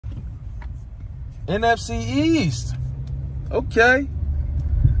NFC East. Okay.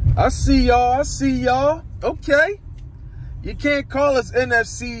 I see y'all. Okay. You can't call us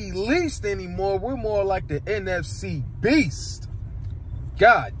NFC Least anymore. We're more like the NFC Beast.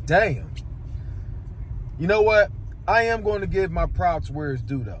 God damn. You know what? I am going to give my props where it's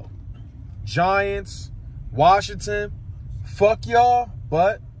due, though. Giants, Washington, fuck y'all,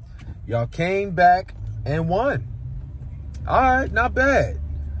 but y'all came back and won. All right, not bad.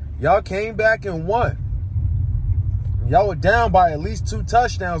 Y'all came back and won. Y'all were down by at least 2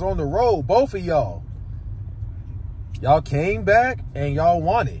 touchdowns on the road, both of y'all. Y'all came back and y'all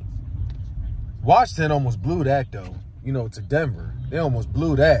won it. Washington almost blew that, though. You know, to Denver. They almost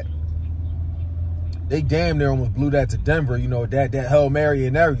blew that. They damn near almost blew that to Denver. You know, that Hail Mary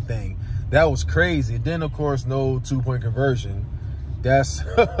and everything. That was crazy. Then, of course, no 2-point conversion.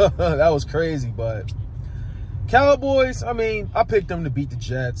 That was crazy, but Cowboys, I mean, I picked them to beat the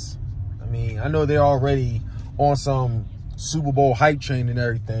Jets. I mean, I know they're already on some Super Bowl hype train and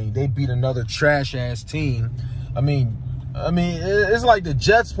everything. They beat another trash-ass team. I mean, it's like the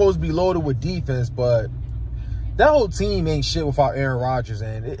Jets supposed to be loaded with defense, but that whole team ain't shit without Aaron Rodgers.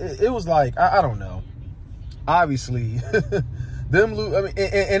 And it was like, I don't know. Obviously, them lose. I mean,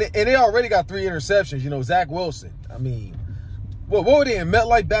 and they already got 3 interceptions. You know, Zach Wilson. I mean, what were they in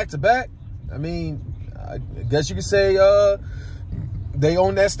MetLife back-to-back? I mean, I guess you could say they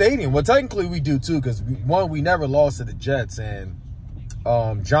own that stadium. Well, technically we do too, because we never lost to the Jets. And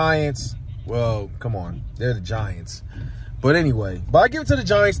Giants, well, come on, they're the Giants. But anyway, I give it to the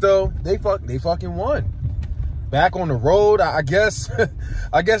Giants though. They fucking won. Back on the road, I guess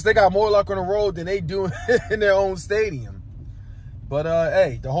they got more luck on the road than they do in their own stadium. But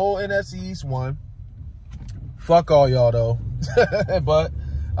hey, the whole NFC East won. Fuck all y'all though. But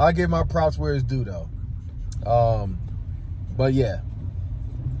I'll give my props where it's due though. But yeah.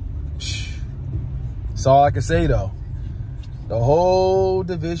 That's all I can say though. The whole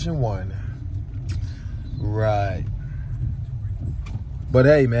division won. Right. But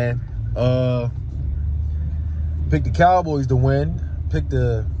hey, man. Picked the Cowboys to win. I picked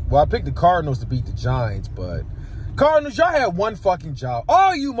the Cardinals to beat the Giants, but Cardinals, y'all had one fucking job.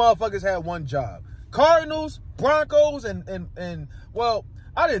 All you motherfuckers had one job. Cardinals, Broncos, and well,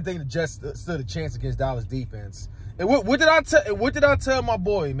 I didn't think the Jets stood a chance against Dallas defense. And what did I tell my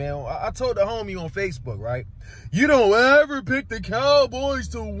boy, man? I told the homie on Facebook, right? You don't ever pick the Cowboys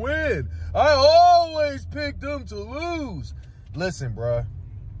to win. I always pick them to lose. Listen, bruh.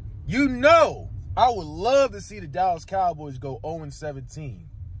 You know I would love to see the Dallas Cowboys go 0-17.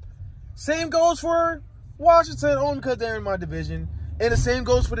 Same goes for Washington, only because they're in my division, and the same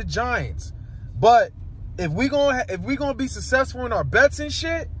goes for the Giants. But if we gonna be successful in our bets and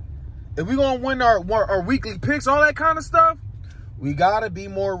shit, if we gonna win our weekly picks, all that kind of stuff, we gotta be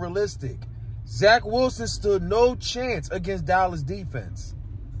more realistic. Zach Wilson stood no chance against Dallas defense.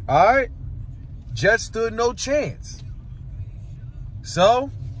 All right, Jets stood no chance.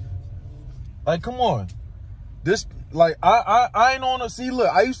 So, like, come on. This, like, I ain't on a, see, look,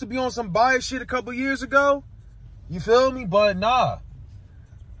 I used to be on some bias shit a couple years ago. You feel me? But nah.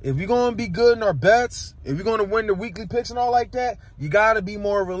 If you're going to be good in our bets, if you're going to win the weekly picks and all like that, you got to be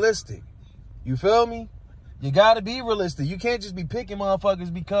more realistic. You feel me? You got to be realistic. You can't just be picking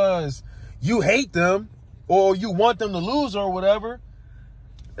motherfuckers because you hate them or you want them to lose or whatever.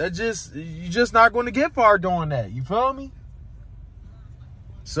 You're just not going to get far doing that. You feel me?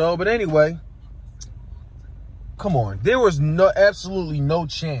 So, but anyway, come on. There was absolutely no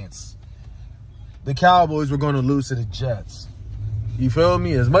chance the Cowboys were going to lose to the Jets. You feel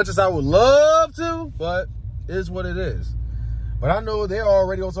me? As much as I would love to, but it is what it is. But I know they're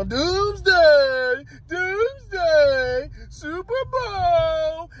already on some doomsday, Super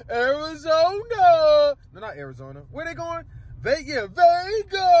Bowl, Arizona. No, not Arizona. Where they going? Vegas.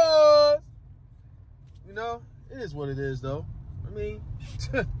 You know, it is what it is, though. I mean,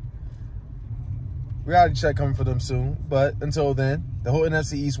 reality check coming for them soon. But until then, the whole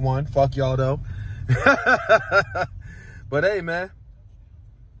NFC East won. Fuck y'all, though. But hey, man.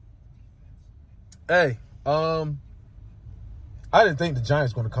 Hey, I didn't think the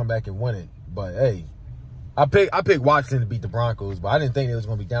Giants were going to come back and win it. But hey, I picked Washington to beat the Broncos, but I didn't think it was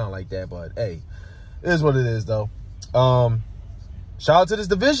going to be down like that. But hey, it is what it is, though. Shout out to this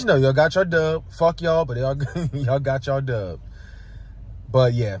division, though. Y'all got your dub. Fuck y'all, but y'all got your dub.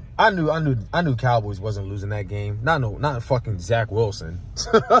 But yeah, I knew Cowboys wasn't losing that game. Not fucking Zach Wilson.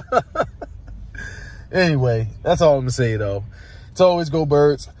 Anyway, that's all I'm gonna say though. It's always go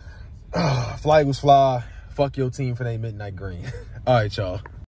Birds. Flag was fly. Fuck your team for that midnight green. All right, y'all.